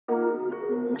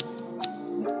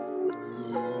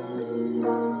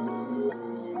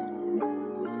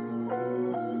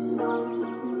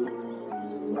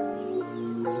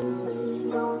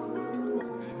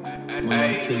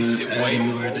to the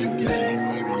anywhere to get you,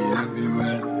 we be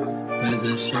everywhere. Pass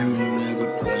that shit, we never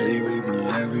play, we be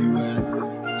everywhere.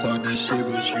 Talk that shit,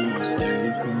 but you won't stay,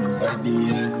 we couldn't like the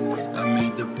end. I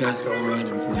made the past go run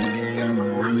and play, I'm a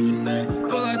millionaire.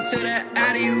 Pull up to the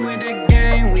Addy with the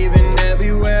gang, we been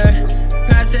everywhere.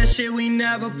 Pass that shit, we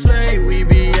never play, we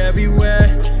be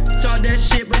everywhere. Talk that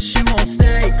shit, but you won't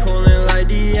stay, coolin' like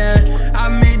the end. I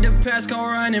made the past go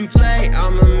run and play,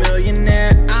 I'm a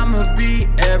millionaire. I'ma be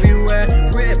everywhere,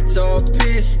 ripped off,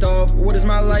 pissed off. What does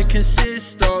my life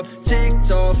consist of? Ticked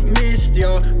off, missed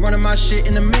y'all, running my shit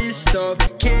in the midst of.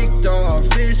 Kicked off,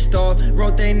 fist off,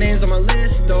 wrote their names on my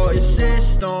list off.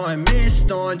 Insist on,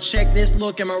 missed on, check this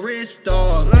look at my wrist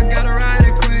off. Look at the right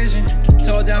equation,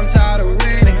 told you I'm tired of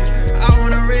waiting. I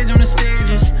wanna rage on the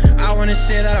stages, I wanna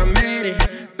say that I made it.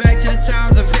 Back to the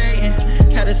times of hating,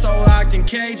 had it so locked in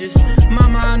cages.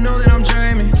 Mama, I know that I'm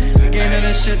dreaming, getting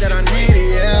the shit that I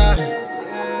needed, yeah.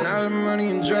 Now the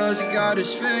money and drugs, you got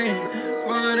us fading.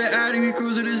 Follow the Addy, we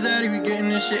cruise with the Zaddy, we getting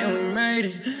this shit and we made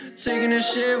it. Taking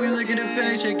this shit, we look at the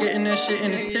paycheck, getting that shit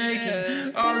and it's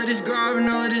taken. All of this grime and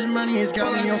all of this money is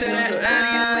got me on to that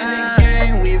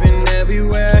Addy in the game, we been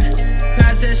everywhere.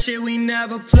 Pass that shit, we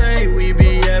never play, we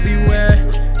be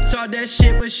everywhere. Talk that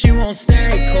shit, but she won't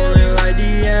stay, coolin' like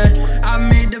the end. I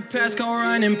made the past go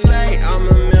run and play, I'm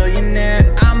a millionaire.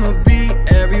 I'ma be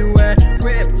everywhere,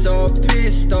 ripped off,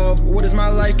 pissed off. What does my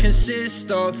life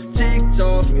consist of? Ticked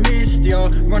off, missed y'all,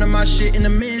 running my shit in the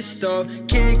midst of.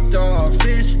 Kicked off,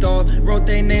 fist off, wrote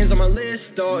their names on my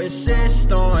list off.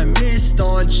 Insist on, missed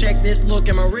on, check this look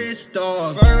at my wrist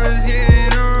off. First let's get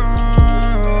it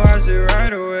on, watch it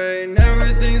right away. Never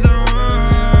things I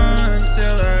want,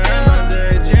 till I have my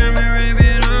day. Jam and rip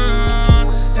it on,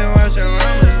 and watch how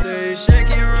I'ma stay.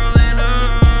 Shaking, rolling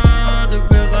on, the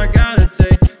bills I gotta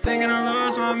take. Thinking I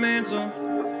lost my mental,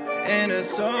 and it's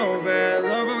so bad.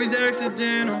 Love always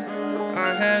accidental,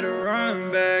 I had to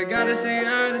run back. Gotta stay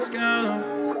out of school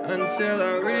until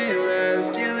I relapse.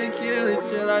 Kill it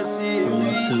till I see it. Pull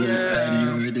up to the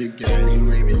Addy with the gang,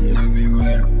 we be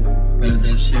everywhere. Pass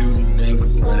that shit, we never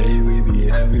play, we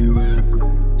be everywhere.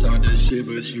 Talk that shit,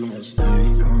 but you won't stay,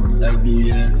 come like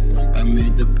the end. I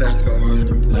made the past go run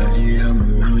and play, I'm a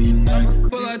millionaire.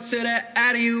 Pull up to the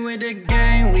Addy with the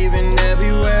gang, we been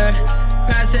everywhere.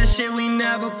 Pass that shit, we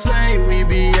never play, we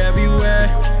be everywhere.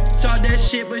 Talk that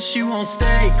shit, but she won't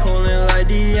stay, coolin' like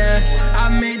the end. I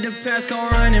made the past go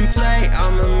run and play,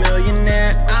 I'm a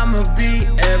millionaire. I'ma be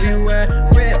everywhere,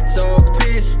 ripped off,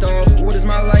 pissed off. What does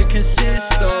my life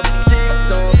consist of?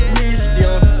 Ticked off, missed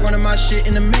y'all, running my shit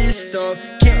in the midst of.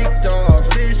 Kicked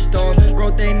off, fist off,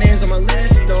 wrote their names on my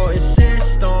list off.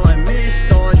 Insist on,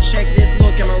 missed on, check this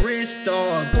look at my wrist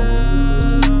off.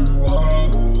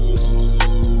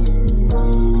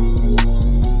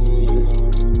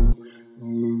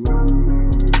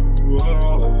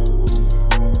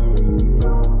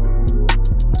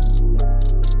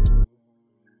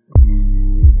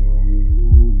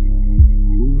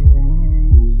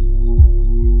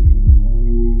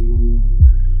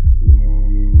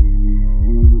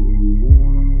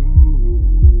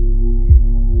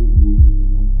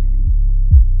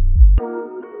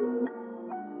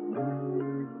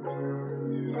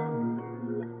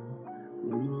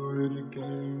 With the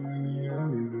gang, we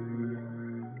everywhere.